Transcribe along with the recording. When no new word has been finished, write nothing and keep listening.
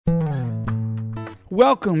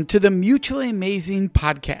Welcome to the Mutually Amazing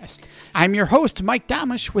Podcast. I'm your host, Mike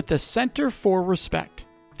Domitrz with the Center for Respect.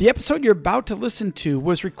 The episode you're about to listen to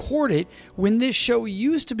was recorded when this show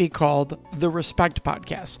used to be called the Respect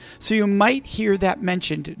Podcast, so you might hear that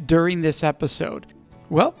mentioned during this episode.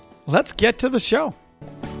 Well, let's get to the show.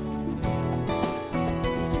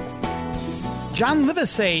 John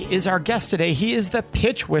Livesay is our guest today. He is the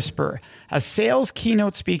Pitch Whisperer, a sales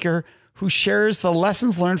keynote speaker who shares the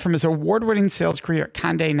lessons learned from his award-winning sales career at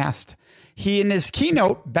Condé Nast. In his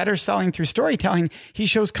keynote, Better Selling Through Storytelling, he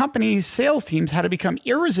shows companies' sales teams how to become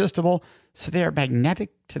irresistible so they are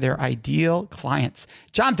magnetic to their ideal clients.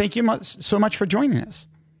 John, thank you so much for joining us.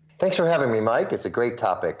 Thanks for having me, Mike. It's a great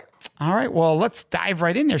topic. All right, well, let's dive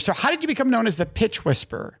right in there. So how did you become known as the Pitch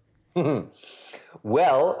Whisperer?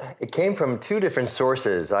 Well, it came from two different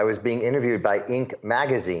sources. I was being interviewed by Inc.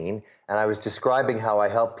 magazine, and I was describing how I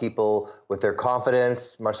help people with their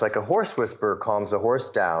confidence, much like a horse whisperer calms a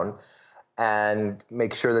horse down, and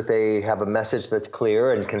make sure that they have a message that's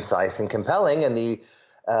clear and concise and compelling. And the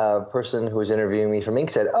person who was interviewing me from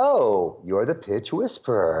Inc. said, "Oh, you're the Pitch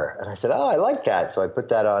Whisperer." And I said, "Oh, I like that." So I put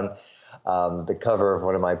that on the cover of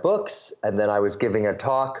one of my books, and then I was giving a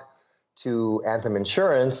talk to Anthem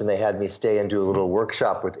Insurance, and they had me stay and do a little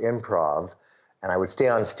workshop with improv. And I would stay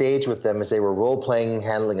on stage with them as they were role-playing,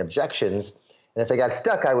 handling objections. And if they got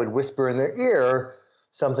stuck, I would whisper in their ear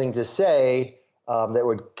something to say that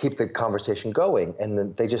would keep the conversation going. And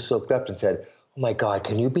then they just looked up and said, "Oh my God,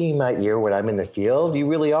 can you be in my ear when I'm in the field? You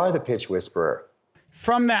really are the Pitch Whisperer."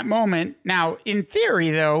 From that moment, now, in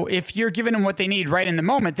theory, though, if you're giving them what they need right in the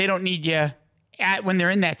moment, they don't need you when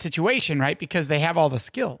they're in that situation, right? Because they have all the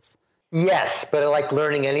skills. Yes, but like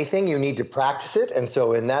learning anything, you need to practice it. And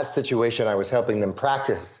so in that situation, I was helping them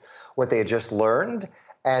practice what they had just learned.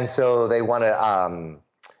 And so they want to,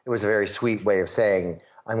 it was a very sweet way of saying,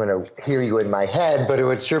 "I'm going to hear you in my head, but it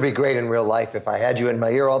would sure be great in real life if I had you in my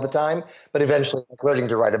ear all the time." But eventually, like learning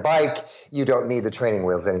to ride a bike, you don't need the training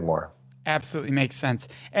wheels anymore. Absolutely makes sense.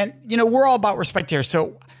 And, we're all about respect here.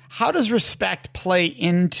 So how does respect play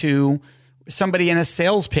into somebody in a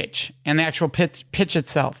sales pitch and the actual pitch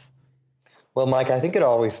itself? Well, Mike, I think it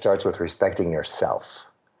always starts with respecting yourself.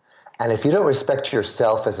 And if you don't respect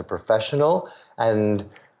yourself as a professional and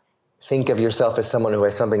think of yourself as someone who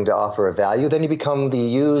has something to offer a value, then you become the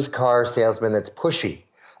used car salesman that's pushy.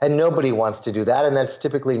 And nobody wants to do that. And that's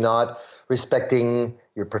typically not respecting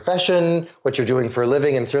your profession, what you're doing for a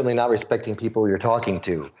living, and certainly not respecting people you're talking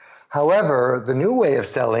to. However, the new way of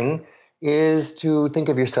selling is to think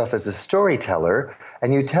of yourself as a storyteller,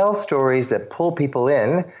 and you tell stories that pull people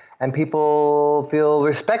in, and people feel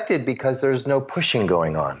respected because there's no pushing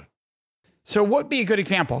going on. So what would be a good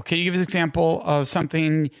example? Can you give us an example of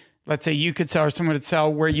something, let's say you could sell or someone would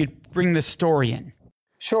sell, where you'd bring the story in?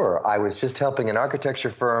 Sure. I was just helping an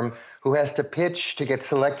architecture firm who has to pitch to get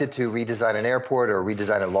selected to redesign an airport or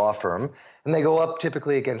redesign a law firm, and they go up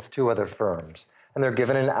typically against two other firms. And they're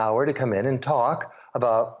given an hour to come in and talk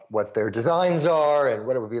about what their designs are and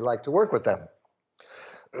what it would be like to work with them.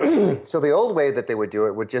 So the old way that they would do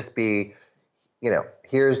it would just be,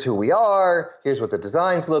 here's who we are, here's what the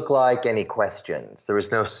designs look like, any questions? There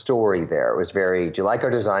was no story there. It was very, do you like our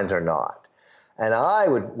designs or not? And I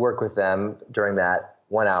would work with them during that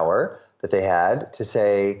 1 hour that they had to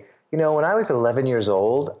say, when I was 11 years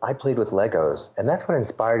old, I played with Legos, and that's what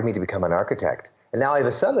inspired me to become an architect. And now I have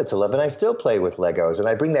a son that's 11, I still play with Legos, and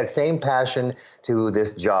I bring that same passion to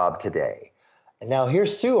this job today. And now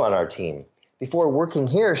here's Sue on our team. Before working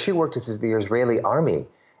here, she worked at the Israeli army.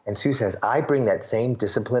 And Sue says, I bring that same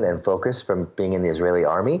discipline and focus from being in the Israeli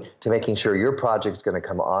army to making sure your project's going to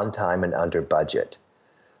come on time and under budget.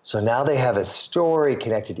 So now they have a story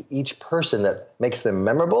connected to each person that makes them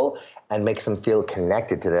memorable and makes them feel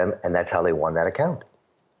connected to them. And that's how they won that account.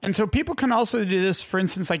 And so people can also do this, for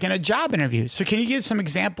instance, like in a job interview. So can you give some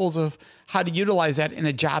examples of how to utilize that in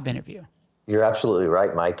a job interview? You're absolutely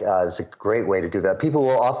right, Mike. It's a great way to do that. People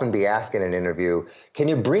will often be asked in an interview, can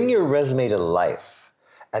you bring your resume to life?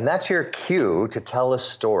 And that's your cue to tell a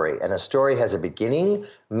story. And a story has a beginning,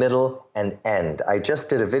 middle, and end. I just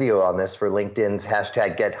did a video on this for LinkedIn's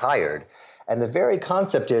 #GetHired. And the very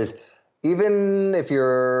concept is, even if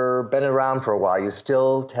you've been around for a while, you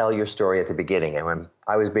still tell your story at the beginning. And when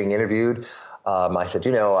I was being interviewed, I said,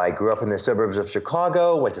 I grew up in the suburbs of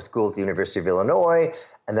Chicago, went to school at the University of Illinois,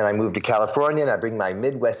 and then I moved to California, and I bring my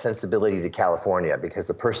Midwest sensibility to California because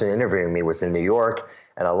the person interviewing me was in New York,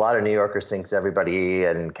 and a lot of New Yorkers think everybody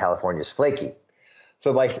in California is flaky.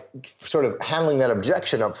 So by sort of handling that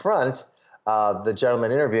objection up front, The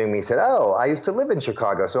gentleman interviewing me said, "Oh, I used to live in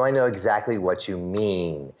Chicago, so I know exactly what you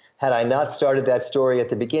mean." Had I not started that story at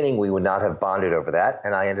the beginning, we would not have bonded over that,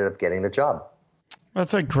 and I ended up getting the job.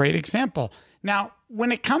 That's a great example. Now,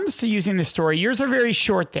 when it comes to using the story, yours are very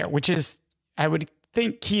short there, which is, I would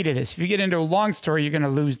think, key to this. If you get into a long story, you're going to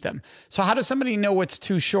lose them. So how does somebody know what's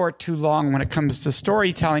too short, too long when it comes to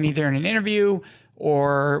storytelling, either in an interview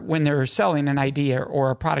or when they're selling an idea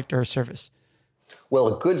or a product or a service?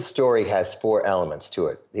 Well, a good story has 4 elements to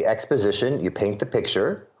it. The exposition, you paint the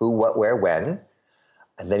picture, who, what, where, when,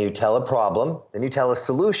 and then you tell a problem, then you tell a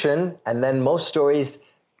solution, and then most stories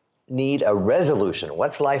need a resolution.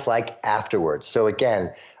 What's life like afterwards? So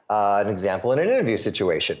again, an example in an interview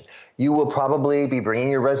situation. You will probably be bringing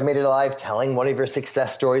your resume to life, telling one of your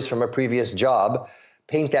success stories from a previous job.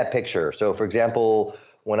 Paint that picture. So for example,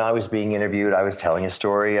 when I was being interviewed, I was telling a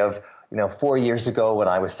story of 4 years ago when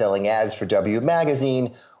I was selling ads for W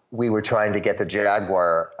Magazine. We were trying to get the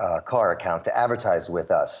Jaguar car account to advertise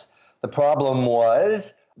with us. The problem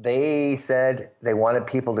was they said they wanted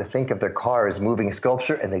people to think of their car as moving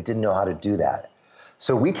sculpture, and they didn't know how to do that.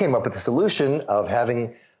 So we came up with the solution of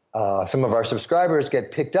having some of our subscribers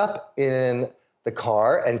get picked up in the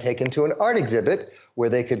car and taken to an art exhibit where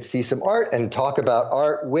they could see some art and talk about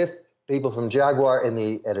art with people from Jaguar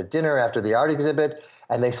at a dinner after the art exhibit.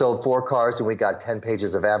 And they sold 4 cars, and we got 10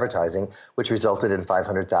 pages of advertising, which resulted in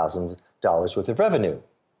 $500,000 worth of revenue.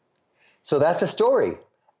 So that's a story.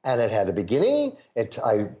 And it had a beginning.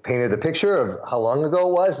 I painted the picture of how long ago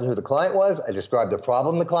it was and who the client was. I described the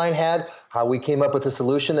problem the client had, how we came up with a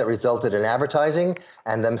solution that resulted in advertising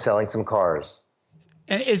and them selling some cars.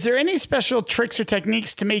 And is there any special tricks or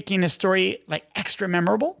techniques to making a story like extra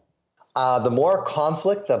memorable? The more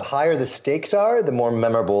conflict, the higher the stakes are, the more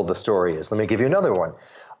memorable the story is. Let me give you another one.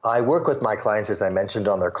 I work with my clients, as I mentioned,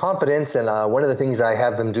 on their confidence, and one of the things I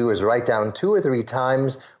have them do is write down 2 or 3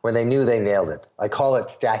 times when they knew they nailed it. I call it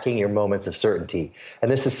stacking your moments of certainty.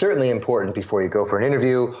 And this is certainly important before you go for an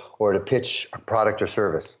interview or to pitch a product or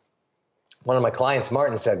service. One of my clients,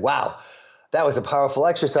 Martin, said, "Wow, that was a powerful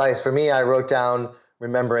exercise for me." I wrote down,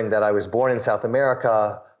 remembering that I was born in South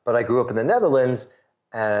America, but I grew up in the Netherlands,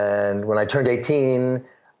 and when I turned 18,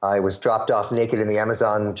 I was dropped off naked in the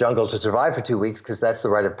Amazon jungle to survive for 2 weeks because that's the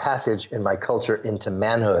rite of passage in my culture into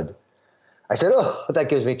manhood. I said, "Oh, that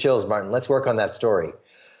gives me chills, Martin. Let's work on that story."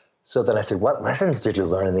 So then I said, "What lessons did you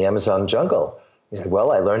learn in the Amazon jungle?" He said,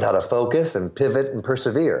 "Well, I learned how to focus and pivot and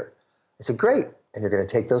persevere." I said, "Great. And you're going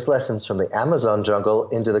to take those lessons from the Amazon jungle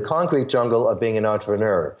into the concrete jungle of being an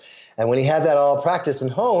entrepreneur." And when he had that all practiced and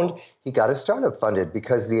honed, he got his startup funded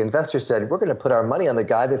because the investor said, "We're going to put our money on the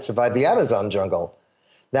guy that survived the Amazon jungle."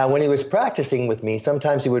 Now, when he was practicing with me,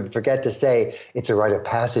 sometimes he would forget to say, "It's a rite of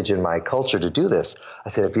passage in my culture to do this." I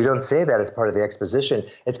said, "If you don't say that as part of the exposition,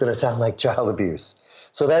 it's going to sound like child abuse."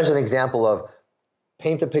 So there's an example of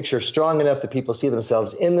paint the picture strong enough that people see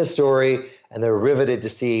themselves in the story and they're riveted to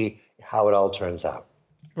see how it all turns out.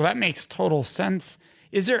 Well, that makes total sense.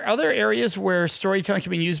 Is there other areas where storytelling can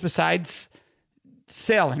be used besides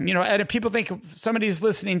selling? And people think, somebody's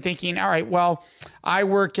listening thinking, all right, well, I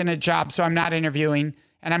work in a job, so I'm not interviewing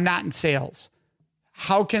and I'm not in sales.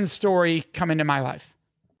 How can story come into my life?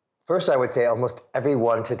 First, I would say almost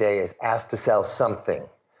everyone today is asked to sell something.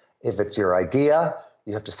 If it's your idea,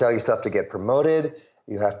 you have to sell yourself to get promoted.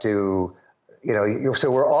 You have to,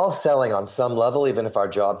 so we're all selling on some level, even if our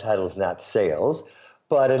job title is not sales.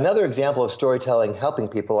 But another example of storytelling helping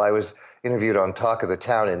people, I was interviewed on Talk of the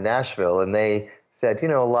Town in Nashville, and they said,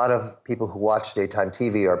 a lot of people who watch daytime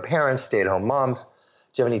TV are parents, stay-at-home moms.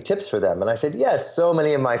 Do you have any tips for them? And I said, yes. So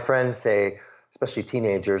many of my friends say, especially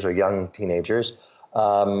teenagers or young teenagers,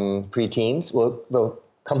 preteens, they'll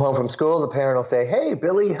come home from school. The parent will say, "Hey,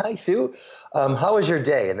 Billy, hi, Sue. How was your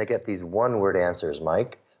day?" And they get these one-word answers,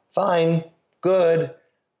 Mike. "Fine, good."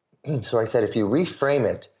 So I said, if you reframe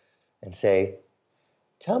it and say,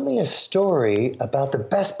 "Tell me a story about the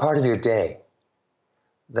best part of your day,"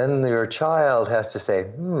 then your child has to say,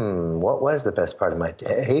 what was the best part of my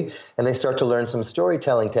day? And they start to learn some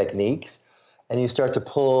storytelling techniques, and you start to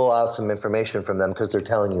pull out some information from them because they're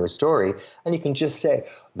telling you a story. And you can just say,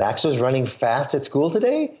 "Max was running fast at school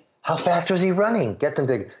today. How fast was he running?" Get them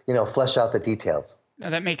to, flesh out the details. Now,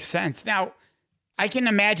 that makes sense. Now, I can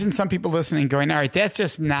imagine some people listening going, all right, that's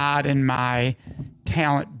just not in my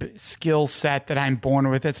talent skill set that I'm born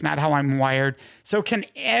with. It's not how I'm wired. So can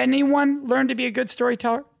anyone learn to be a good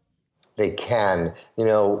storyteller? They can.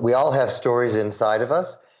 We all have stories inside of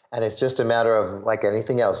us, and it's just a matter of, like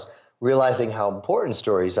anything else, realizing how important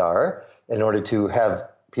stories are in order to have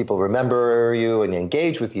people remember you and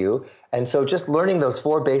engage with you. And so just learning those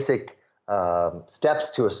 4 basic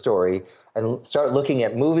steps to a story and start looking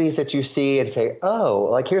at movies that you see and say, oh,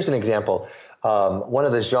 like here's an example. One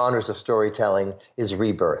of the genres of storytelling is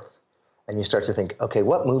rebirth. And you start to think, okay,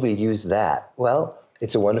 what movie used that? Well,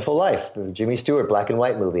 It's a Wonderful Life, the Jimmy Stewart black and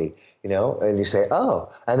white movie, and you say,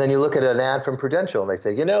 oh. And then you look at an ad from Prudential and they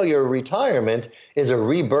say, your retirement is a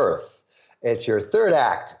rebirth. It's your third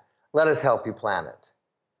act. Let us help you plan it.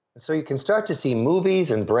 And so you can start to see movies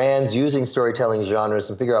and brands using storytelling genres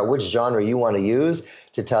and figure out which genre you want to use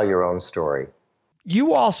to tell your own story.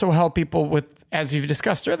 You also help people with, as you've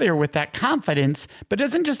discussed earlier, with that confidence, but it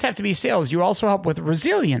doesn't just have to be sales. You also help with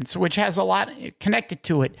resilience, which has a lot connected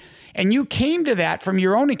to it. And you came to that from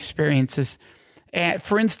your own experiences.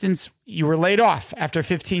 For instance, you were laid off after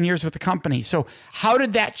 15 years with the company. So how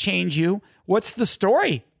did that change you? What's the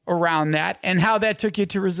story around that and how that took you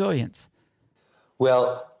to resilience?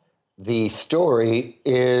 Well, the story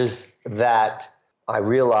is that I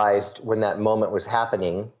realized when that moment was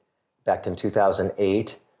happening back in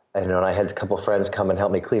 2008, and when I had a couple of friends come and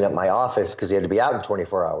help me clean up my office because he had to be out in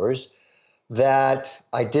 24 hours, that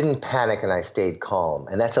I didn't panic and I stayed calm.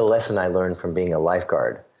 And that's a lesson I learned from being a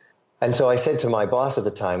lifeguard. And so I said to my boss at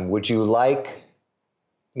the time, would you like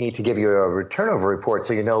me to give you a turnover report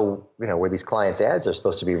so you know where these clients' ads are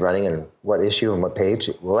supposed to be running and what issue and what page?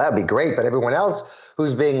 Well, that'd be great, but everyone else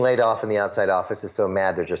who's being laid off in the outside office is so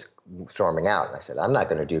mad they're just storming out. And I said, I'm not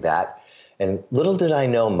going to do that. And little did I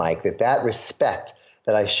know, Mike, that respect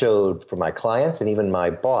that I showed for my clients and even my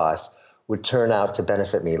boss would turn out to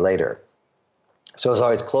benefit me later. So as I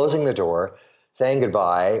was closing the door, saying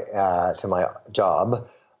goodbye to my job,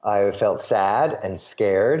 I felt sad and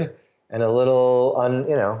scared and a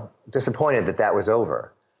little, disappointed that was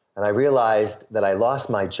over. And I realized that I lost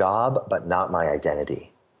my job, but not my identity.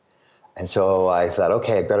 And so I thought,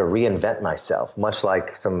 okay, I've got to reinvent myself, much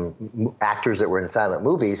like some actors that were in silent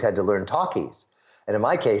movies had to learn talkies. And in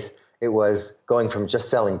my case, it was going from just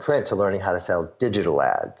selling print to learning how to sell digital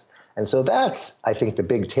ads. And so that's, I think, the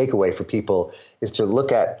big takeaway for people is to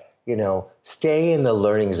look at, stay in the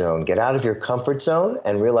learning zone, get out of your comfort zone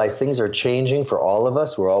and realize things are changing for all of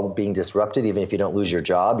us. We're all being disrupted. Even if you don't lose your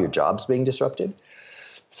job's being disrupted.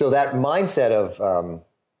 So that mindset of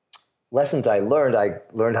lessons I learned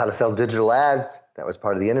how to sell digital ads. That was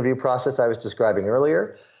part of the interview process I was describing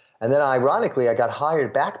earlier. And then ironically, I got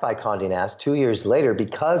hired back by Condé Nast 2 years later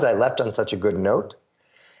because I left on such a good note.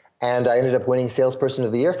 And I ended up winning Salesperson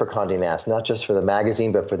of the Year for Condé Nast, not just for the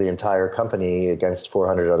magazine, but for the entire company against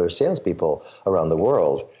 400 other salespeople around the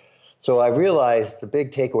world. So I realized the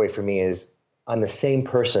big takeaway for me is I'm the same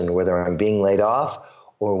person, whether I'm being laid off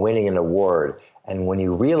or winning an award. And when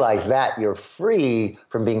you realize that, you're free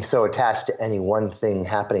from being so attached to any one thing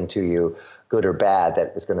happening to you, good or bad,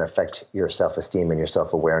 that is going to affect your self-esteem and your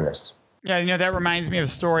self-awareness. Yeah, that reminds me of a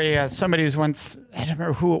story. Somebody was once, I don't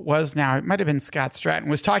remember who it was now, it might have been Scott Stratton,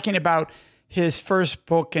 was talking about his first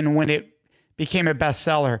book and when it became a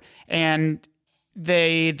bestseller. And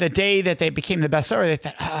the day that they became the bestseller, they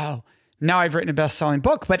thought, oh, now I've written a best-selling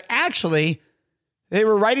book. But actually, they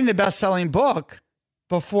were writing the best-selling book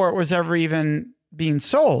before it was ever even being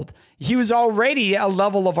sold. He was already a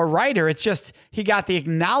level of a writer. It's just he got the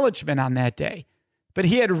acknowledgement on that day. But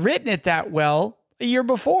he had written it that well a year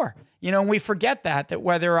before. And we forget that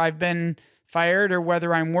whether I've been fired or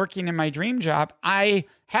whether I'm working in my dream job, I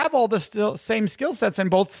have all the same skill sets in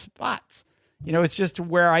both spots. It's just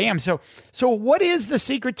where I am. So what is the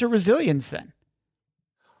secret to resilience then?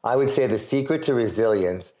 I would say the secret to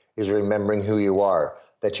resilience is remembering who you are,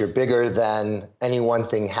 that you're bigger than any one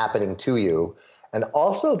thing happening to you. And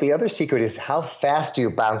also the other secret is how fast do you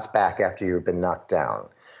bounce back after you've been knocked down.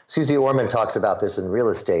 Susie Orman talks about this in real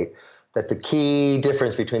estate, that the key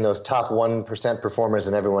difference between those top 1% performers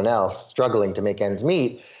and everyone else struggling to make ends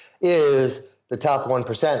meet is the top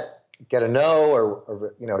 1% get a no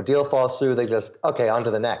or a deal falls through. They just, okay, on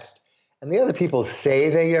to the next. And the other people say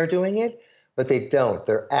they are doing it, but they don't.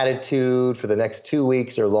 Their attitude for the next 2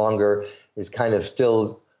 weeks or longer is kind of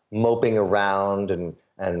still moping around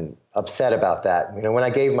and upset about that. When I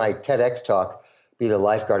gave my TEDx talk, Be the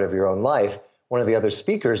Lifeguard of Your Own Life, one of the other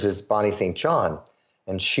speakers is Bonnie St. John.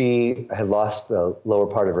 And she had lost the lower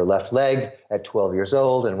part of her left leg at 12 years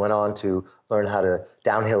old and went on to learn how to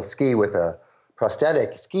downhill ski with a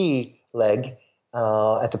prosthetic ski leg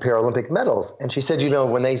at the Paralympic medals. And she said,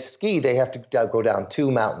 when they ski, they have to go down 2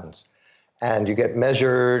 mountains. And you get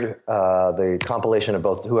measured the compilation of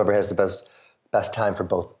both, whoever has the best time for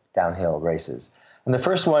both downhill races. And the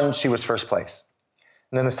first one, she was first place.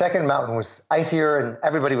 And then the second mountain was icier and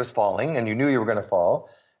everybody was falling and you knew you were going to fall.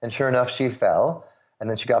 And sure enough, she fell. And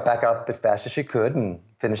then she got back up as fast as she could and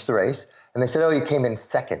finished the race. And they said, oh, you came in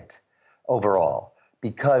second overall.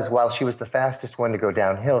 because while she was the fastest one to go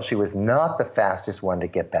downhill, she was not the fastest one to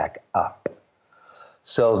get back up.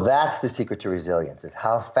 So that's the secret to resilience, is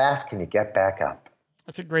how fast can you get back up?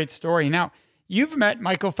 That's a great story. Now, you've met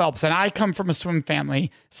Michael Phelps, and I come from a swim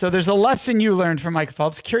family. So there's a lesson you learned from Michael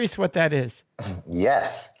Phelps. Curious what that is.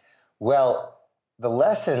 Yes. Well, the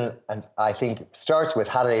lesson, I think, starts with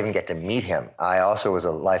how did I even get to meet him? I also was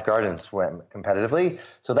a lifeguard and swam competitively.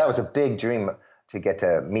 So that was a big dream to get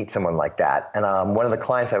to meet someone like that. And one of the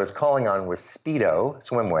clients I was calling on was Speedo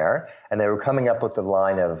swimwear, and they were coming up with the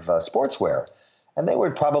line of sportswear. And they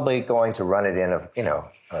were probably going to run it in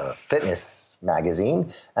a fitness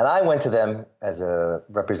magazine. And I went to them as a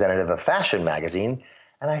representative of fashion magazine.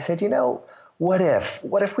 And I said, what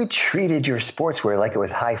if we treated your sportswear like it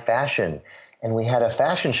was high fashion, and we had a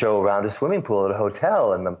fashion show around a swimming pool at a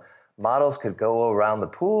hotel, and the models could go around the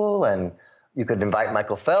pool, and you could invite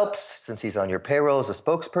Michael Phelps, since he's on your payroll, as a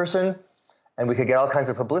spokesperson, and we could get all kinds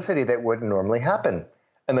of publicity that wouldn't normally happen.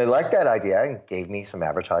 And they liked that idea and gave me some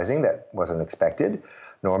advertising that wasn't expected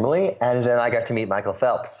normally. And then I got to meet Michael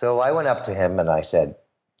Phelps. So I went up to him and I said,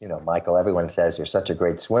 Michael, everyone says you're such a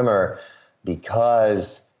great swimmer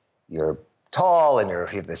because you're tall and you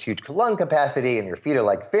have this huge lung capacity and your feet are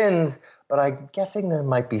like fins, but I'm guessing there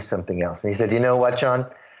might be something else. And he said, you know what, John?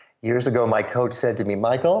 Years ago, my coach said to me,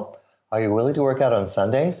 Michael, are you willing to work out on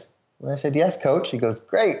Sundays? And I said, yes, coach. He goes,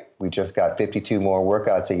 great. We just got 52 more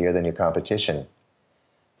workouts a year than your competition.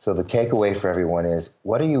 So the takeaway for everyone is,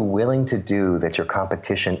 what are you willing to do that your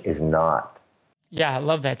competition is not? Yeah, I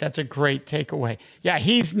love that. That's a great takeaway. Yeah,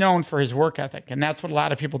 he's known for his work ethic, and that's what a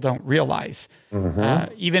lot of people don't realize.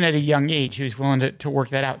 Even at a young age, he was willing to work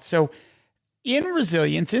that out. So in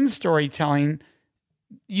resilience, in storytelling,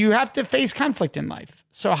 you have to face conflict in life.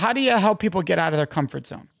 So how do you help people get out of their comfort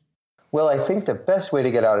zone? Well, I think the best way to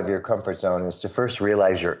get out of your comfort zone is to first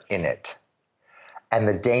realize you're in it and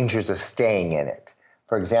the dangers of staying in it.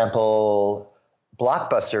 For example,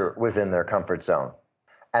 Blockbuster was in their comfort zone.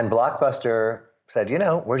 And Blockbuster said,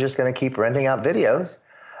 we're just going to keep renting out videos.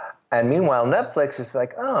 And meanwhile, Netflix is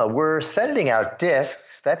like, we're sending out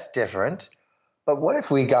discs. That's different. But what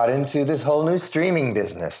if we got into this whole new streaming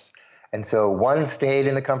business? And so one stayed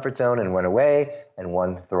in the comfort zone and went away, and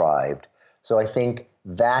one thrived. So I think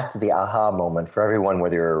that's the aha moment for everyone,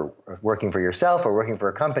 whether you're working for yourself or working for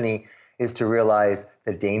a company, is to realize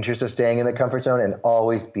the dangers of staying in the comfort zone and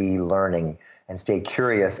always be learning and stay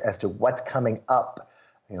curious as to what's coming up.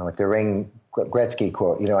 Like the Wayne Gretzky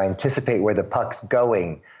quote, I anticipate where the puck's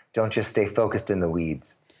going. Don't just stay focused in the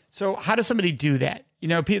weeds. So how does somebody do that?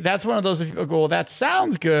 That's one of those people go, well, that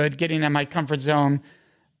sounds good, getting in my comfort zone,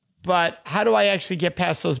 but how do I actually get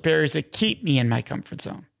past those barriers that keep me in my comfort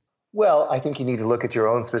zone? Well, I think you need to look at your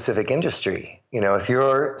own specific industry. If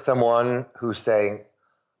you're someone who's saying,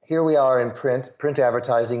 here we are in print. Print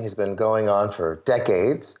advertising has been going on for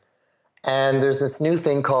decades. And there's this new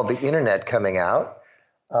thing called the internet coming out.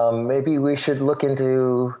 Maybe we should look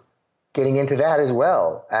into getting into that as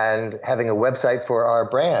well and having a website for our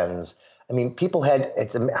brands. I mean,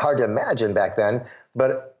 it's hard to imagine back then,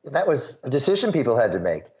 but that was a decision people had to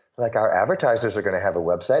make. Like, our advertisers are going to have a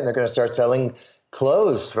website and they're going to start selling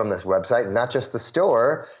clothes from this website, not just the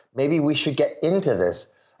store. Maybe we should get into this.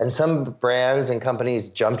 And some brands and companies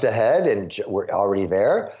jumped ahead and were already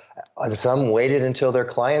there. And some waited until their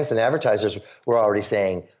clients and advertisers were already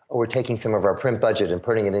saying, we're taking some of our print budget and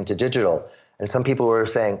putting it into digital. And some people were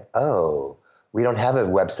saying, we don't have a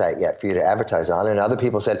website yet for you to advertise on. And other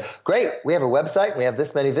people said, great, we have a website and we have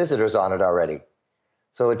this many visitors on it already.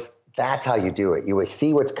 So that's how you do it. You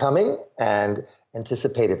see what's coming and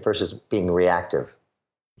anticipate it versus being reactive.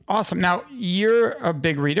 Awesome. Now, you're a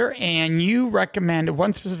big reader, and you recommend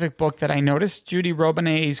one specific book that I noticed, Judy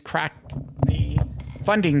Robinet's Crack the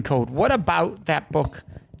Funding Code. What about that book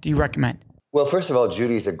do you recommend? Well, first of all,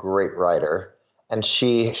 Judy's a great writer, and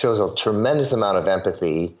she shows a tremendous amount of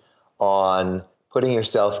empathy on putting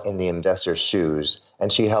yourself in the investor's shoes.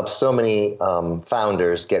 And she helps so many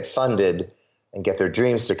founders get funded and get their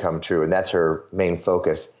dreams to come true, and that's her main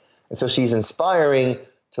focus. And so she's inspiring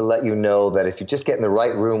to let you know that if you just get in the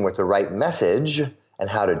right room with the right message and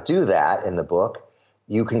how to do that in the book,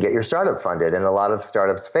 you can get your startup funded. And a lot of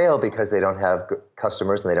startups fail because they don't have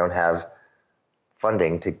customers and they don't have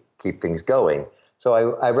funding to keep things going.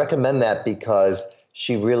 So I recommend that because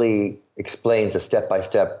she really explains a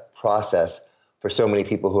step-by-step process for so many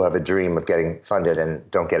people who have a dream of getting funded and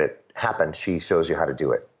don't get it happen. She shows you how to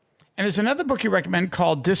do it. And there's another book you recommend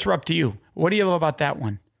called Disrupt You. What do you love about that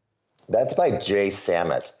one? That's by Jay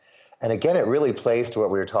Samit. And again, it really plays to what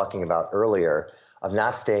we were talking about earlier of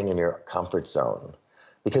not staying in your comfort zone.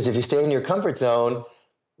 Because if you stay in your comfort zone,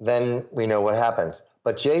 then we know what happens.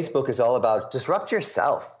 But Jay's book is all about disrupt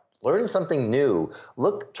yourself. Learn something new.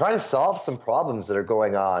 Try to solve some problems that are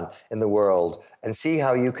going on in the world and see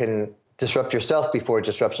how you can disrupt yourself before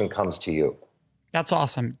disruption comes to you. That's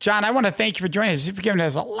awesome. John, I want to thank you for joining us. You've given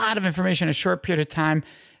us a lot of information in a short period of time.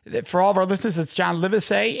 For all of our listeners, it's John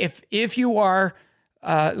Livesay. If you are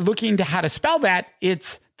looking to how to spell that,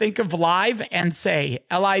 it's think of live and say,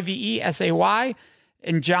 Livesay.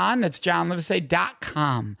 And John, that's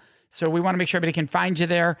johnlivesay.com. So we want to make sure everybody can find you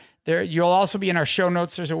there. You'll also be in our show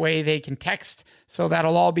notes. There's a way they can text. So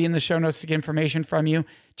that'll all be in the show notes to get information from you.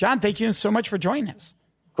 John, thank you so much for joining us.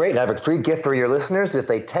 Great. And I have a free gift for your listeners. If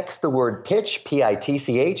they text the word pitch,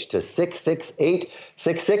 P-I-T-C-H, to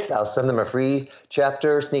 66866, I'll send them a free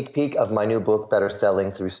chapter sneak peek of my new book, Better Selling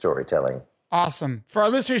Through Storytelling. Awesome. For our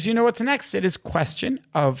listeners, you know what's next. It is Question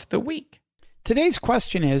of the Week. Today's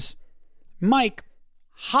question is, Mike,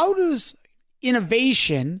 how does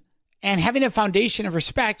innovation and having a foundation of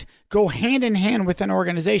respect go hand in hand with an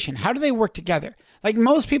organization? How do they work together? Like,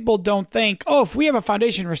 most people don't think, oh, if we have a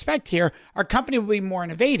foundation of respect here, our company will be more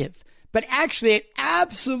innovative. But actually, it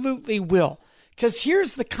absolutely will. Because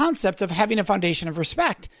here's the concept of having a foundation of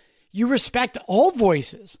respect. You respect all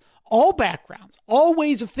voices, all backgrounds, all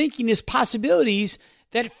ways of thinking as possibilities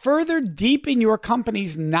that further deepen your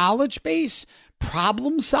company's knowledge base,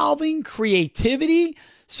 problem solving, creativity.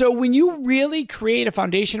 So when you really create a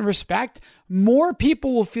foundation of respect, more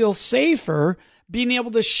people will feel safer being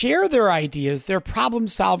able to share their ideas, their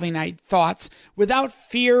problem-solving thoughts without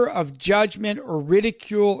fear of judgment or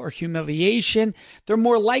ridicule or humiliation. They're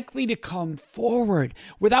more likely to come forward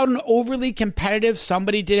without an overly competitive,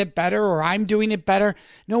 somebody did it better or I'm doing it better.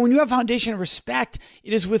 No, when you have a foundation of respect,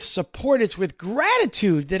 it is with support, it's with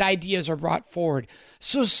gratitude that ideas are brought forward.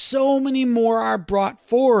 So many more are brought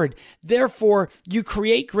forward. Therefore, you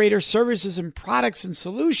create greater services and products and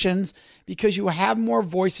solutions because you have more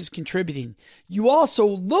voices contributing. You also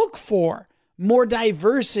look for more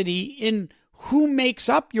diversity in who makes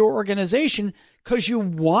up your organization because you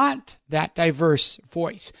want that diverse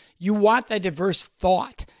voice. You want that diverse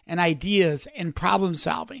thought and ideas and problem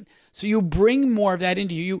solving. So you bring more of that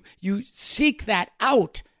into you. You seek that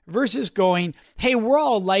out versus going, hey, we're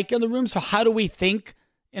all alike in the room, so how do we think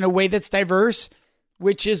in a way that's diverse?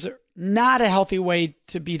 Which is not a healthy way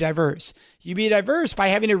to be diverse. You be diverse by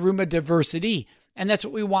having a room of diversity. And that's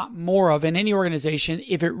what we want more of in any organization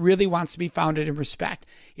if it really wants to be founded in respect.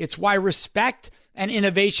 It's why respect and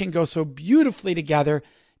innovation go so beautifully together,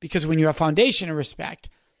 because when you have foundation in respect,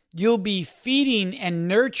 you'll be feeding and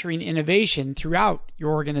nurturing innovation throughout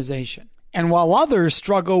your organization. And while others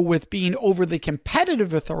struggle with being overly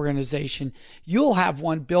competitive with the organization, you'll have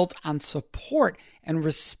one built on support and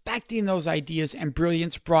respecting those ideas and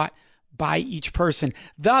brilliance brought by each person,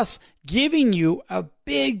 thus giving you a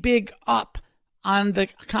big up on the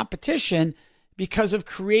competition because of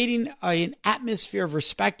creating an atmosphere of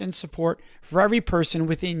respect and support for every person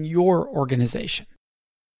within your organization.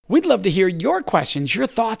 We'd love to hear your questions, your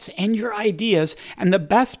thoughts, and your ideas. And the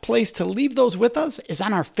best place to leave those with us is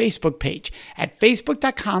on our Facebook page at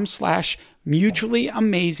facebook.com/Mutually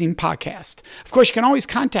Amazing Podcast. Of course, you can always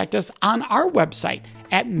contact us on our website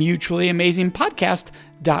at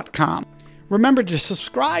mutuallyamazingpodcast.com. Remember to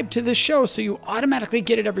subscribe to this show so you automatically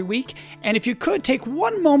get it every week. And if you could, take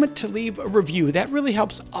one moment to leave a review. That really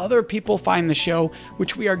helps other people find the show,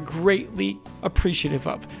 which we are greatly appreciative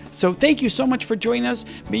of. So thank you so much for joining us.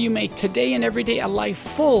 May you make today and every day a life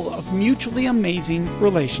full of mutually amazing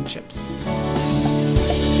relationships.